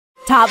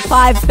Top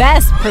 5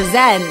 Best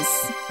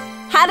presents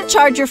How to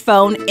Charge Your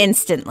Phone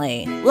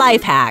Instantly.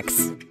 Life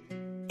Hacks.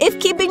 If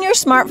keeping your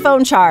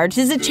smartphone charged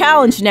is a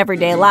challenge in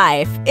everyday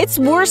life, it's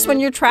worse when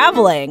you're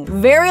traveling.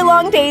 Very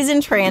long days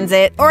in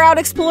transit or out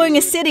exploring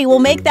a city will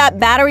make that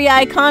battery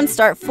icon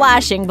start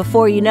flashing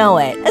before you know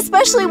it,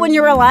 especially when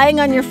you're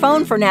relying on your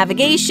phone for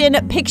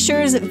navigation,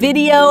 pictures,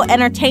 video,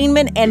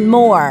 entertainment, and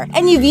more.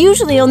 And you've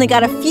usually only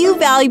got a few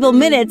valuable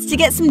minutes to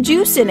get some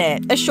juice in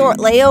it. A short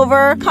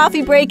layover,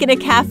 coffee break at a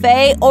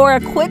cafe, or a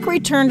quick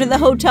return to the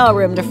hotel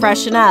room to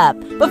freshen up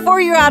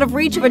before you're out of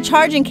reach of a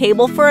charging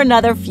cable for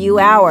another few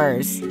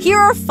hours. Here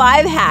are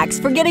 5 hacks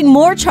for getting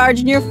more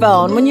charge in your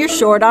phone when you're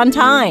short on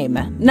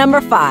time.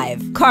 Number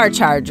 5. Car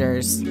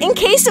chargers. In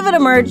case of an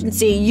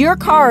emergency, your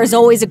car is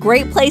always a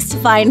great place to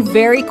find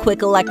very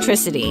quick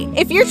electricity.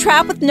 If you're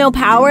trapped with no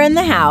power in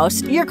the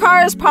house, your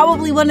car is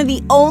probably one of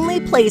the only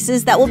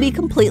places that will be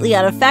completely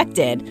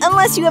unaffected,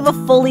 unless you have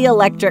a fully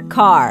electric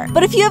car.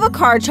 But if you have a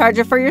car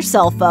charger for your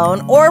cell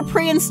phone or a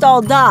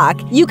pre-installed dock,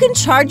 you can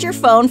charge your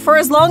phone for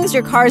as long as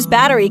your car's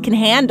battery can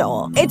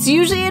handle. It's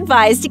usually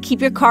advised to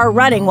keep your car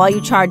running while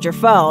you charge your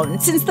phone,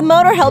 since the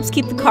motor helps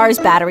keep the car's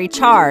battery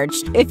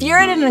charged. If you're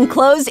in an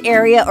enclosed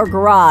area or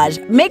garage,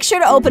 make sure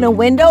to open a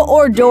window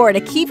or door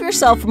to keep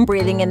yourself from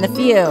breathing in the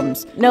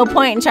fumes. No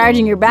point in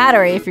charging your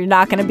battery if you're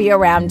not going to be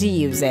around to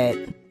use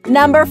it.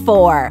 Number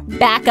 4.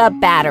 Backup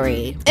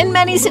battery. In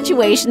many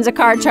situations, a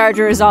car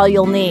charger is all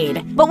you'll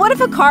need. But what if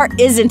a car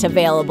isn't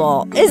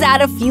available, is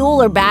out of fuel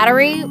or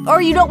battery,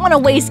 or you don't want to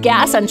waste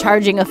gas on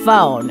charging a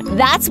phone?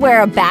 That's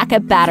where a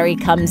backup battery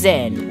comes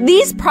in.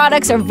 These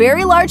products are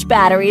very large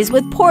batteries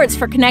with ports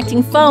for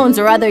connecting phones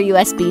or other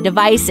USB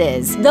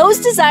devices. Those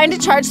designed to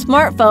charge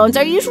smartphones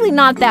are usually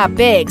not that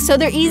big, so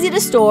they're easy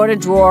to store in a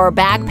drawer or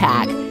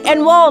backpack.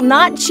 And while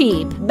not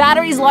cheap,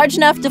 batteries large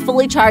enough to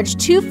fully charge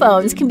 2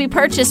 phones can be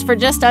purchased for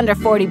just under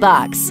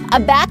 $40. A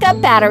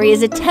backup battery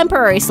is a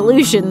temporary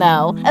solution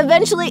though.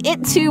 Eventually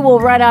it too will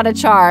run out of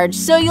charge,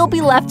 so you'll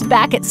be left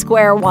back at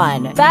square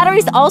one.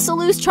 Batteries also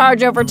lose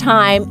charge over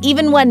time,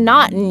 even when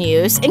not in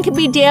use, and can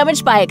be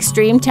damaged by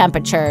extreme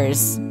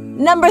temperatures.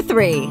 Number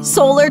 3.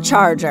 Solar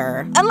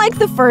charger. Unlike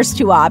the first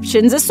 2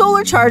 options, a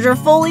solar charger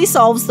fully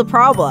solves the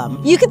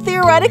problem. You could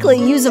theoretically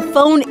use a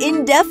phone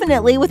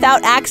indefinitely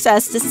without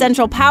access to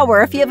central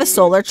power if you have a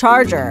solar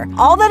charger.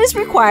 All that is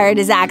required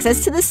is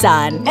access to the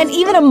sun, and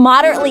even a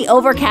moderately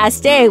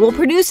overcast day will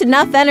produce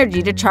enough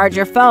energy to charge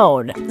your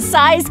phone.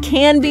 Size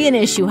can be an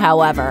issue,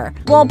 however.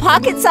 While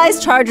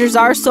pocket-sized chargers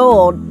are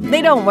sold,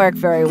 they don't work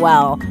very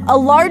well. A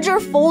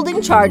larger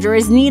folding charger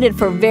is needed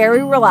for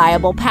very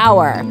reliable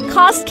power.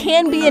 Cost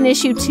can be an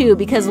issue too,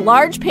 because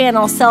large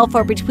panels sell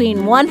for between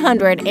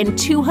 $100 and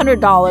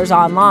 $200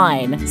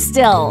 online.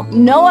 Still,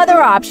 no other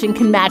option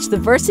can match the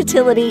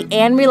versatility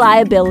and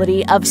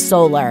reliability of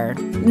solar.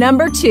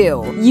 Number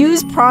 2.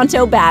 Use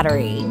Pronto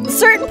battery.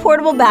 Certain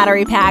portable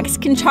battery packs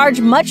can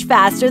charge much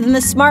faster than the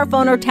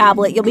smartphone or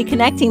tablet you'll be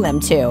connecting them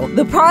to.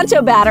 The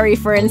Pronto battery,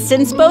 for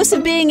instance, boasts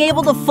of being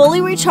able to fully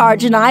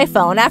recharge an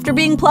iPhone after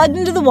being plugged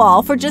into the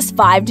wall for just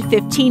 5 to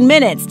 15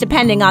 minutes,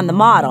 depending on the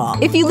model.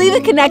 If you leave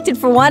it connected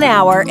for 1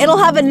 hour, it'll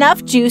have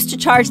enough juice to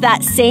charge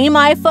that same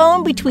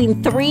iPhone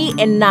between 3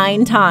 and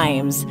 9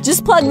 times.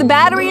 Just plug the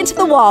battery into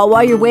the wall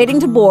while you're waiting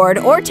to board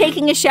or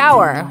taking a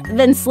shower.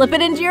 Then slip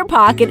it into your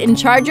pocket and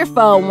charge your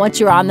phone once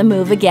you're on the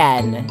move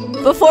again.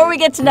 Before we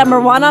get to number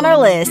 1 on our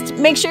list,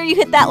 make sure you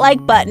hit that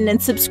like button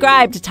and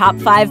subscribe to Top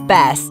 5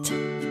 Best.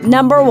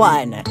 Number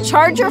 1.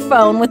 Charge your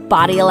phone with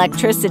body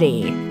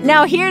electricity.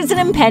 Now here's an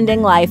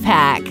impending life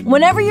hack.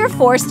 Whenever you're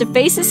forced to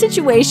face a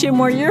situation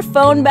where your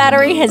phone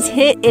battery has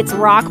hit its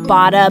rock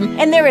bottom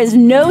and there is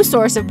no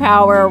source of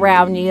power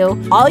around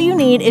you, all you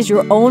need is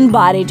your own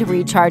body to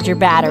recharge your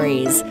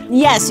batteries.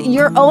 Yes,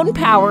 your own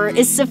power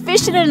is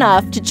sufficient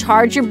enough to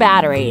charge your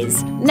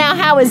batteries. Now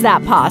how is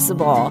that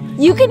possible?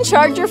 You can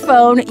charge your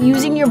phone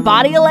using your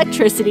body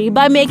electricity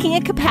by making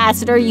a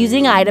capacitor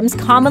using items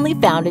commonly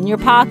found in your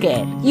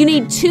pocket. You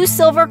need 2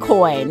 silver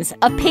coins,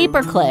 a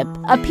paper clip,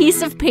 a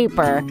piece of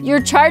paper,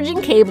 your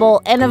charging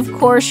cable, and of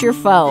course your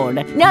phone.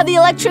 Now the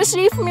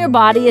electricity from your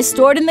body is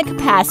stored in the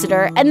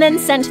capacitor and then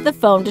sent to the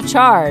phone to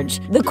charge.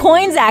 The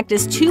coins act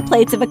as 2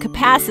 plates of a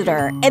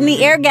capacitor, and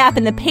the air gap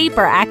in the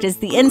paper act as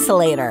the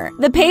insulator.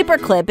 The paper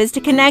clip is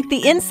to connect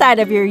the inside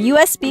of your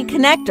USB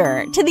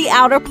connector to the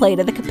outer plate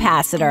of the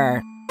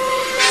capacitor.